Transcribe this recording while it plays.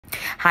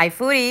Hi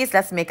foodies,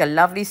 let's make a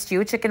lovely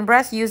stewed chicken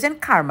breast using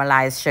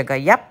caramelized sugar.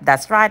 Yep,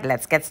 that's right.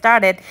 Let's get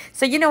started.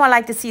 So you know I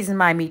like to season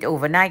my meat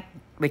overnight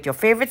with your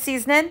favorite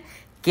seasoning.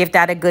 Give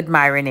that a good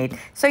marinade.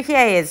 So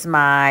here is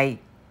my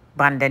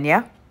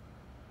bandanya,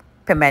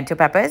 pimento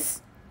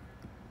peppers,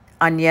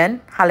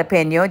 onion,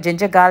 jalapeno,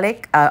 ginger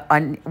garlic,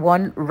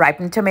 one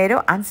ripened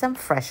tomato, and some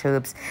fresh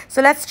herbs. So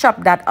let's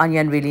chop that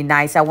onion really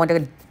nice. I want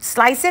to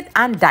slice it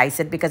and dice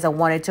it because I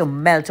want it to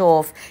melt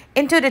off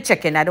into the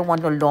chicken. I don't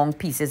want the long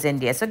pieces in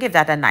there. So give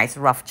that a nice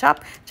rough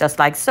chop, just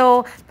like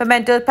so.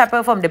 Pimento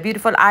pepper from the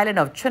beautiful island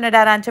of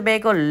Trinidad and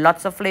Tobago.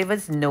 Lots of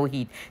flavors, no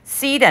heat.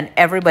 Seed and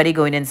everybody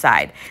going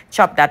inside.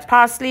 Chop that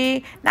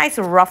parsley, nice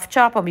rough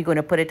chop, and we're going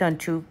to put it on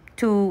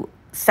two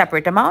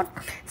separate amount.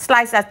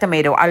 Slice that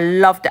tomato. I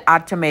love to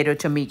add tomato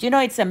to meat. You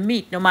know, it's a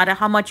meat. No matter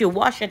how much you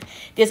wash it,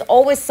 there's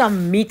always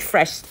some meat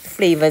fresh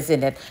flavors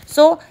in it.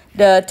 So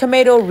the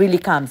tomato really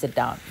calms it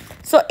down.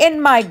 So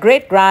in my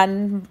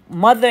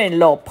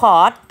great-grandmother-in-law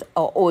pot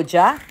or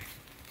oja,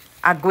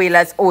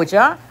 abuela's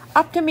oja,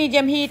 up to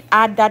medium heat,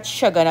 add that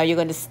sugar. Now you're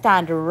going to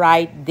stand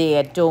right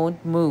there.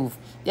 Don't move.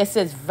 This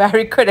is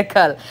very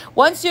critical.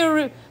 Once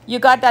you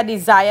got that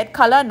desired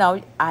color, now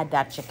add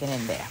that chicken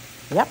in there.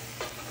 Yep.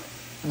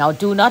 Now,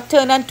 do not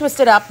turn and twist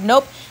it up.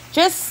 Nope.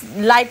 Just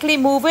lightly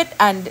move it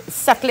and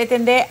settle it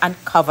in there and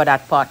cover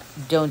that pot.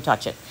 Don't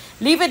touch it.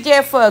 Leave it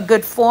there for a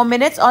good 4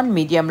 minutes on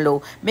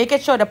medium-low. Make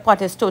sure the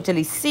pot is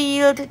totally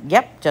sealed.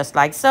 Yep, just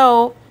like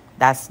so.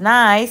 That's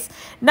nice.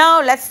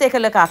 Now, let's take a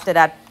look after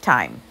that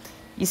time.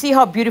 You see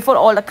how beautiful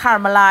all the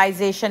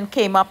caramelization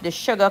came up, the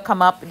sugar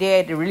come up there,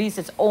 it released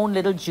its own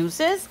little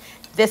juices.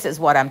 This is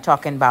what I'm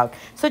talking about.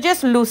 So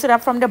just loose it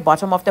up from the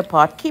bottom of the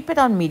pot. Keep it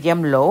on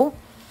medium-low.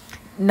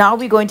 Now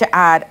we're going to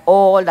add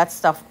all that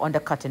stuff on the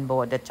cutting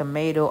board. The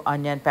tomato,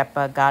 onion,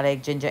 pepper,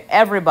 garlic, ginger,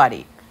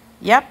 everybody.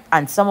 Yep,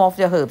 and some of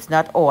the herbs,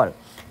 not all.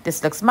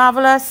 This looks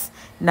marvelous.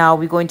 Now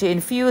we're going to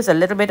infuse a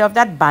little bit of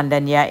that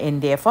bandanya in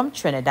there from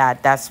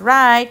Trinidad. That's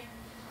right.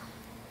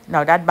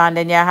 Now that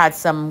bandanya had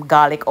some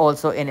garlic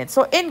also in it.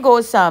 So in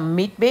goes some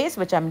meat base,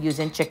 which I'm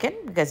using chicken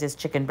because it's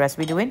chicken breast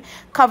we're doing.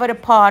 Cover the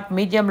pot,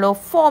 medium-low.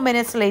 4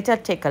 minutes later,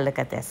 take a look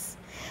at this.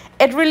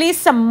 It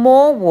released some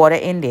more water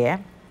in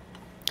there.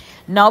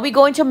 Now we're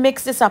going to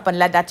mix this up and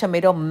let that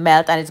tomato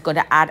melt, and it's going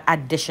to add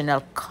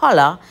additional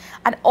color,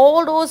 and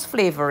all those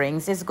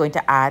flavorings is going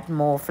to add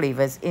more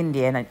flavors in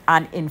there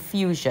and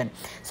infusion.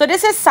 So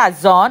this is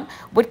sazon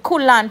with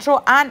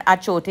culantro and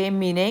achote,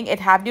 meaning it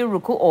have the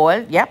ruku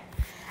oil, yep,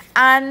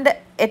 and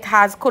it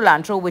has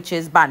culantro, which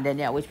is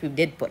bandanya, which we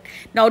did put.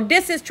 Now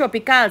this is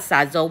tropical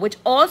sazon, which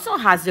also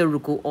has the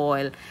ruku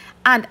oil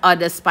and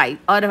other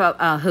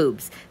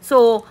herbs.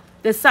 So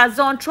the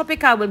Sazon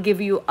Tropical will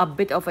give you a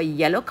bit of a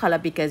yellow color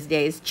because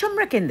there is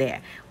turmeric in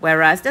there.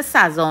 Whereas the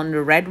Sazon,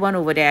 the red one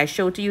over there I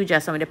showed to you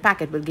just on the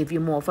packet, will give you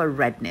more of a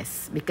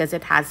redness because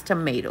it has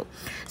tomato.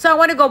 So I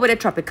want to go with a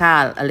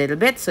Tropical a little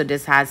bit. So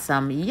this has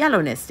some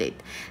yellowness to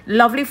it.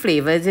 Lovely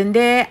flavors in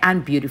there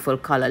and beautiful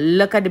color.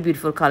 Look at the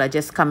beautiful color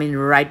just coming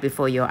right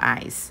before your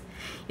eyes.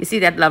 You see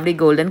that lovely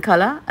golden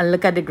color? And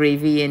look at the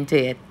gravy into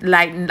it.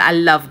 Like, I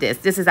love this.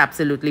 This is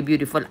absolutely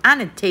beautiful.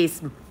 And it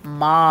tastes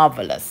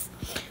marvelous.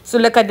 So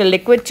look at the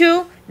liquid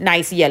too.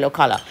 Nice yellow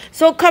color.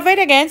 So cover it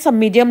again, some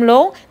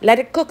medium-low. Let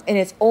it cook in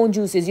its own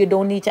juices. You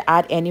don't need to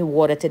add any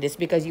water to this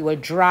because you will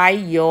dry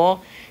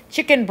your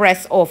chicken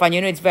breast off. And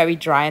you know it's very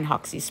dry and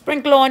hoxy.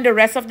 Sprinkle on the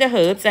rest of the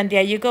herbs and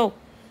there you go.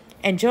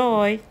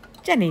 Enjoy.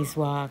 Jenny's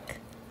Walk.